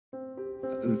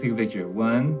Let's take a picture.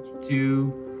 1,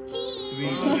 2,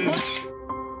 3.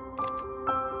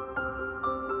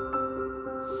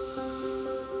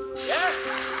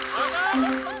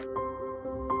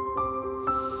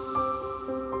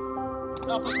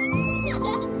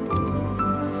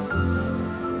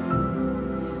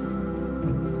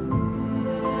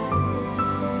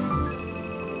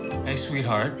 Hey,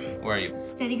 sweetheart. Where are you?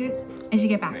 Study group. I should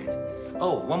get back. Great.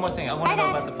 Oh, one more thing. I want to know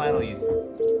about the final you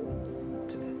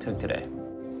took today.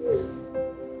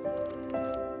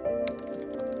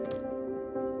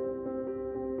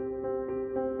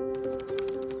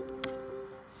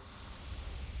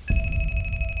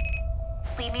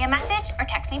 Leave me a message or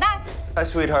text me back. Hi,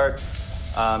 sweetheart.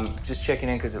 Just checking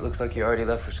in because it looks like you already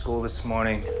left for school this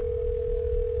morning.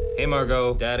 Hey,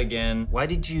 Margot. Dad again. Why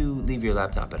did you leave your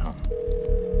laptop at home?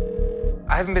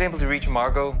 I haven't been able to reach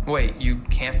Margot. Wait, you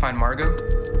can't find Margot?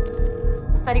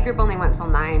 Study group only went till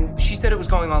 9. She said it was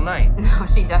going all night. No,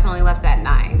 she definitely left at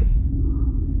 9.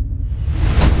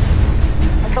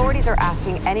 Authorities are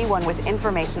asking anyone with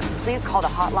information to please call the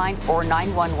hotline or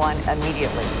 911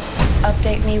 immediately.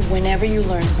 Update me whenever you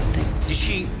learn something. Did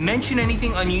she mention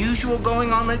anything unusual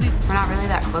going on lately? We're not really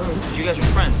that close. You guys are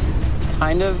friends.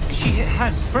 Kind of. She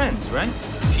has friends, right?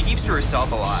 She keeps to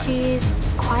herself a lot.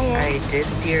 She's quiet. I did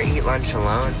see her eat lunch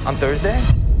alone. On Thursday?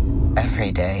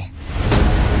 Every day.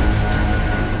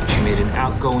 She made an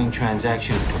outgoing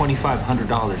transaction of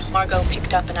 $2,500. Margot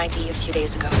picked up an ID a few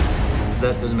days ago.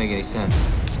 That doesn't make any sense.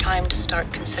 It's time to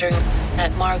start considering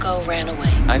that Margot ran away.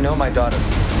 I know my daughter.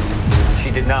 She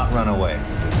did not run away.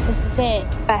 This is it.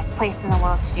 Best place in the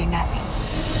world to do nothing.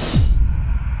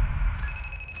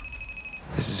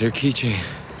 This is her keychain.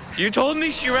 You told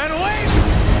me she ran away?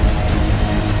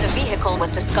 The vehicle was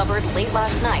discovered late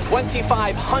last night.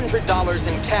 $2,500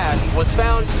 in cash was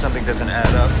found. Something doesn't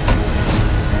add up.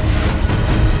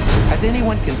 Has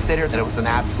anyone considered that it was an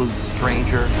absolute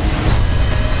stranger?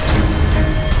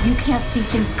 You can't see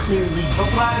things clearly.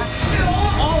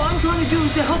 All I'm trying to do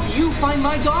is to help you find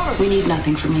my daughter. We need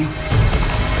nothing from you.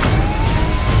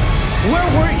 Where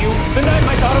were you the night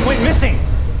my daughter